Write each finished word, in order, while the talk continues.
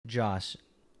Josh,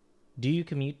 do you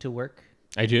commute to work?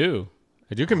 I do.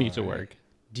 I do commute to All right. work.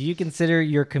 Do you consider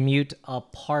your commute a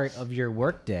part of your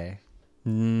workday?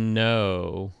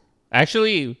 No.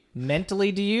 Actually,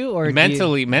 Mentally, do you? Or do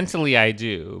you, mentally I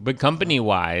do. But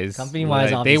company-wise, company-wise,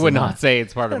 they obviously would not not. say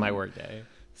it's part of my workday.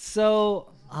 So,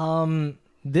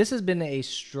 this has been a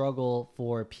struggle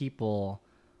for people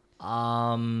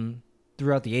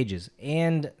throughout the ages.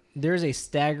 And there's a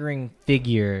staggering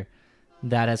figure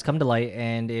that has come to light,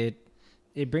 and it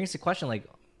brings to question, like,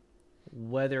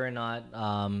 whether or not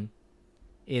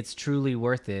it's truly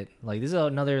worth it. Like, this is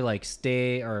another, like,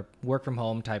 stay or work from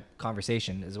home type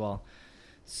conversation as well.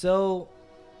 So,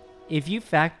 if you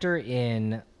factor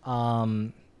in,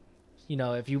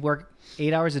 if you work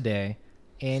 8 hours a day,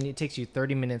 and it takes you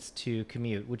 30 minutes to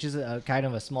commute, which is a kind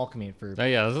of a small commute for Oh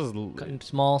yeah, this is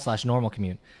small/normal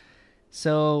commute.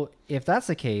 So if that's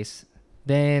the case,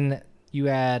 then you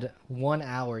add 1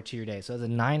 hour to your day. So it's a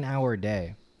 9-hour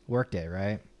day, work day,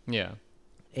 right? yeah.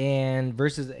 And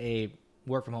versus a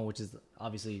work from home, which is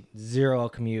obviously zero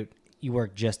commute, you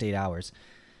work just 8 hours.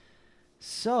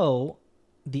 So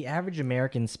the average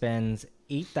American spends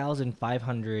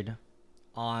 8,500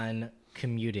 on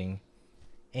commuting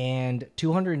and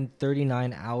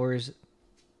 239 hours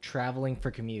traveling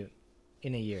for commute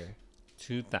in a year.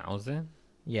 2,000?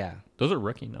 Yeah. Those are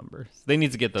rookie numbers. They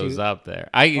need to get those Two- up there.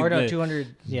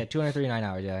 239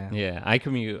 hours. Yeah. Yeah, I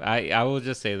commute. I will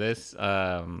just say this,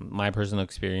 my personal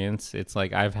experience, it's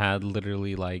like I've had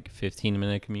literally like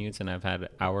 15-minute commutes and I've had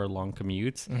hour-long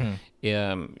commutes.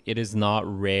 It is not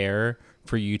rare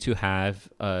for you to have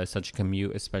such a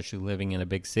commute, especially living in a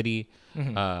big city.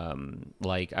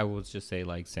 Like I will just say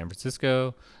like San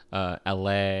Francisco,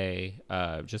 LA,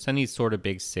 just any sort of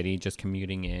big city, just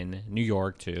commuting in New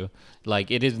York too. Like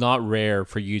it is not rare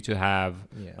for you to have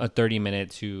a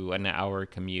 30-minute to an hour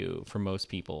commute for most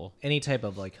people. Any type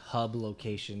of like hub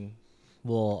location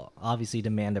will obviously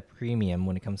demand a premium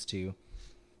when it comes to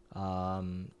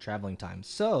traveling time.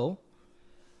 So,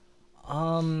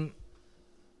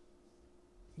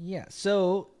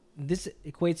 so this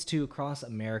equates to across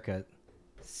America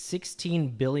 16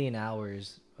 billion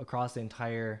hours across the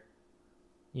entire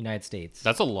United States.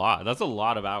 That's a lot. That's a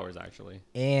lot of hours actually.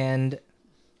 And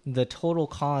the total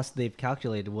cost they've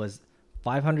calculated was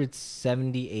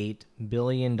 $578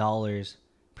 billion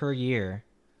per year.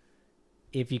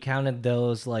 If you counted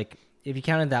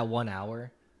that 1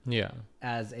 hour Yeah.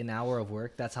 as an hour of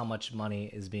work, that's how much money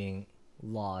is being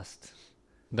lost.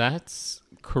 That's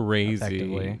crazy.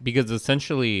 Effectively. Because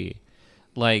essentially,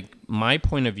 like, my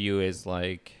point of view is,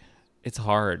 like, it's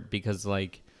hard because,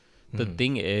 like, the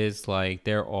thing is, like,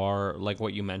 there are, like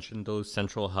what you mentioned, those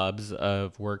central hubs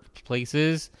of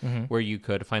workplaces where you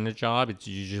could find a job. It's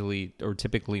usually or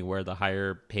typically where the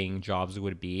higher paying jobs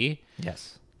would be.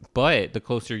 Yes. But the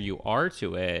closer you are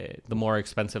to it, the more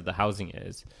expensive the housing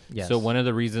is. Yes. So one of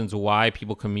the reasons why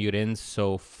people commute in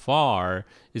so far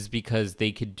is because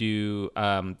they could do,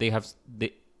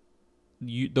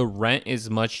 the rent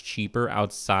is much cheaper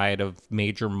outside of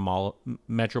major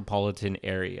metropolitan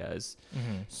areas.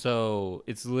 So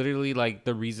it's literally like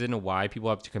the reason why people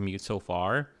have to commute so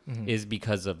far is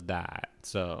because of that.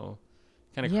 So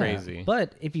kind of crazy.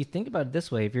 But if you think about it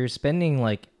this way, if you're spending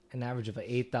like an average of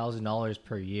 $8,000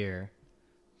 per year,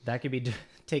 that could be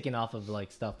taken off of like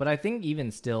stuff. But I think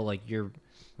even still, like your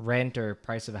rent or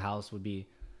price of a house would be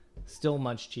still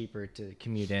much cheaper to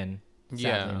commute in.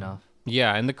 Sadly enough.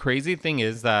 Yeah, and the crazy thing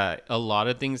is that a lot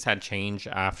of things had changed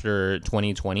after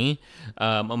 2020.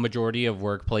 A majority of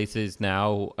workplaces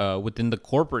now within the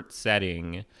corporate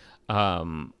setting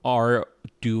are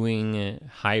doing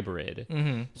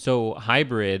hybrid. So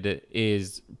hybrid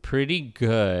is pretty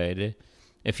good.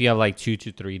 If you have like 2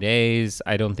 to 3 days,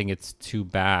 I don't think it's too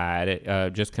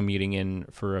bad. Just commuting in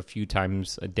for a few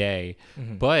times a day.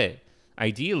 But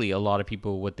ideally, a lot of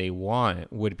people, what they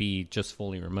want would be just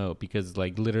fully remote because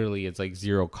like literally it's like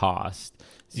zero cost,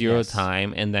 zero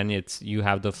time. And then you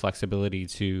have the flexibility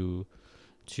to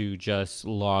just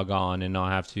log on and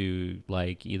not have to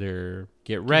like either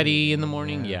get ready in the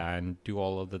morning. And do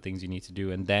all of the things you need to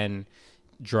do and then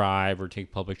drive or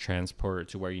take public transport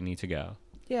to where you need to go.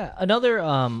 Yeah, another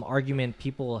argument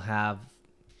people have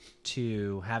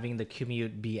to having the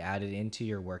commute be added into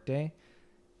your workday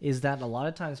is that a lot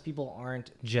of times people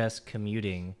aren't just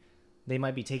commuting. They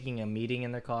might be taking a meeting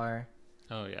in their car.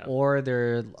 Oh, yeah. Or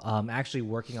they're actually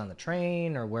working on the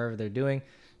train or wherever they're doing.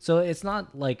 So it's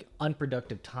not like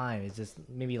unproductive time. It's just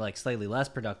maybe like slightly less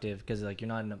productive because like you're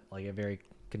not in a very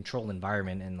controlled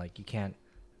environment and like you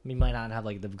might not have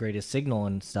like the greatest signal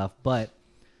and stuff, but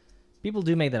people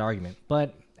do make that argument.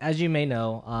 But as you may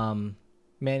know,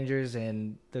 managers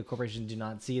and the corporation do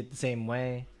not see it the same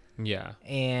way. Yeah.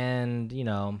 And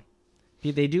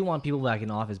they do want people back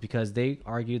in office because they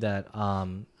argue that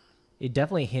it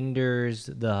definitely hinders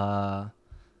the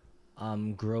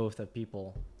growth of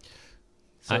people.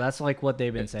 So that's like what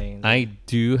they've been saying. I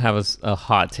do have a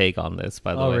hot take on this,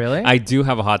 by the way. Oh, really? I do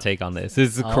have a hot take on this.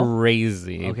 This is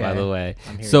crazy, Okay. by the way.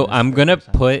 So I'm going to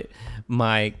put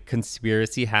my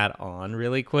conspiracy hat on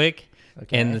really quick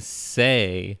and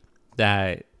say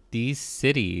that these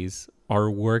cities are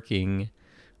working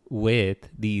with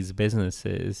these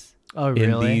businesses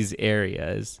in these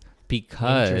areas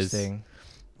because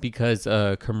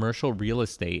commercial real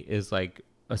estate is like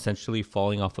essentially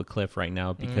falling off a cliff right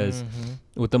now because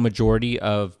with the majority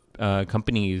of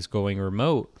companies going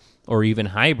remote or even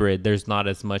hybrid, there's not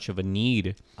as much of a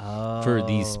need for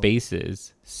these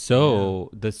spaces. So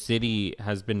the city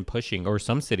has been pushing, or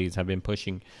some cities have been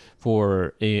pushing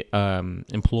for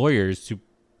employers to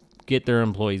get their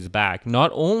employees back,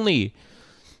 not only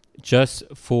just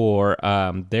for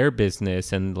their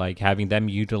business and like having them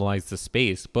utilize the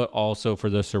space, but also for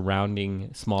the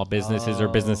surrounding small businesses or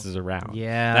businesses around.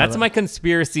 Yeah, that's my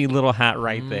conspiracy little hat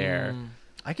right there.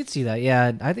 I could see that.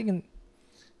 Yeah, I think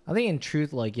in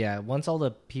truth, like, once all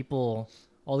the people,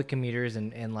 all the commuters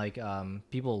and like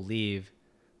people leave,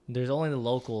 there's only the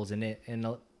locals in it,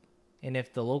 and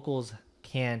if the locals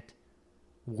can't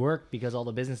work because all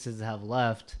the businesses have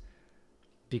left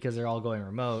because they're all going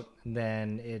remote,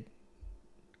 then it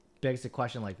begs the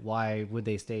question, like, why would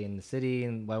they stay in the city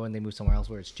and why wouldn't they move somewhere else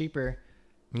where it's cheaper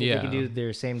if they can do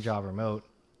their same job remote?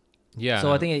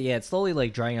 So I think it's slowly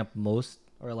like drying up most,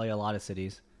 or like a lot of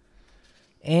cities.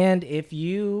 And if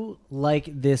you like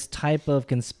this type of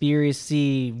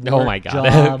conspiracy work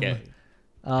job,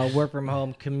 work from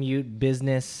home, commute,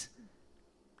 business,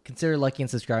 consider liking and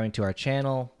subscribing to our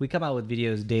channel. We come out with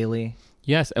videos daily.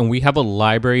 Yes, and we have a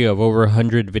library of over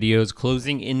 100 videos,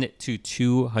 closing in to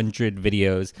 200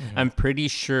 videos. I'm pretty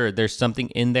sure there's something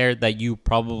in there that you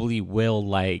probably will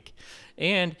like.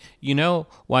 And,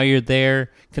 while you're there,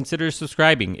 consider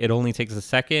subscribing. It only takes a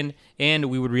second, and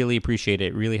we would really appreciate it.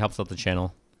 It really helps out the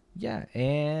channel. Yeah,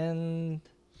 and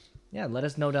let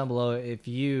us know down below if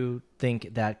you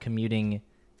think that commuting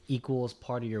equals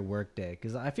part of your workday.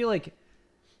 Because I feel like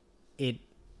it,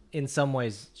 in some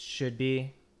ways, should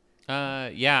be.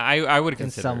 I would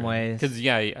consider in some ways. Because,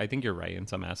 I think you're right in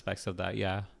some aspects of that.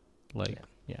 Yeah.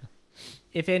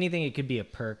 If anything, it could be a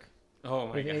perk. Oh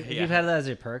my God. If you've had that as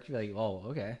a perk, you're like, oh,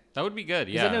 okay. That would be good.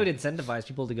 Yeah. Because I know it incentivizes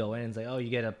people to go in and say, oh, you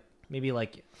get maybe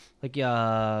like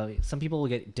some people will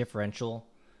get differential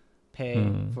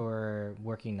pay for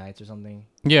working nights or something.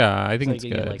 Yeah, I think so it's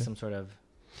you good. Get like some sort of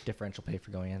differential pay for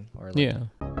going in, or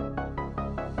like,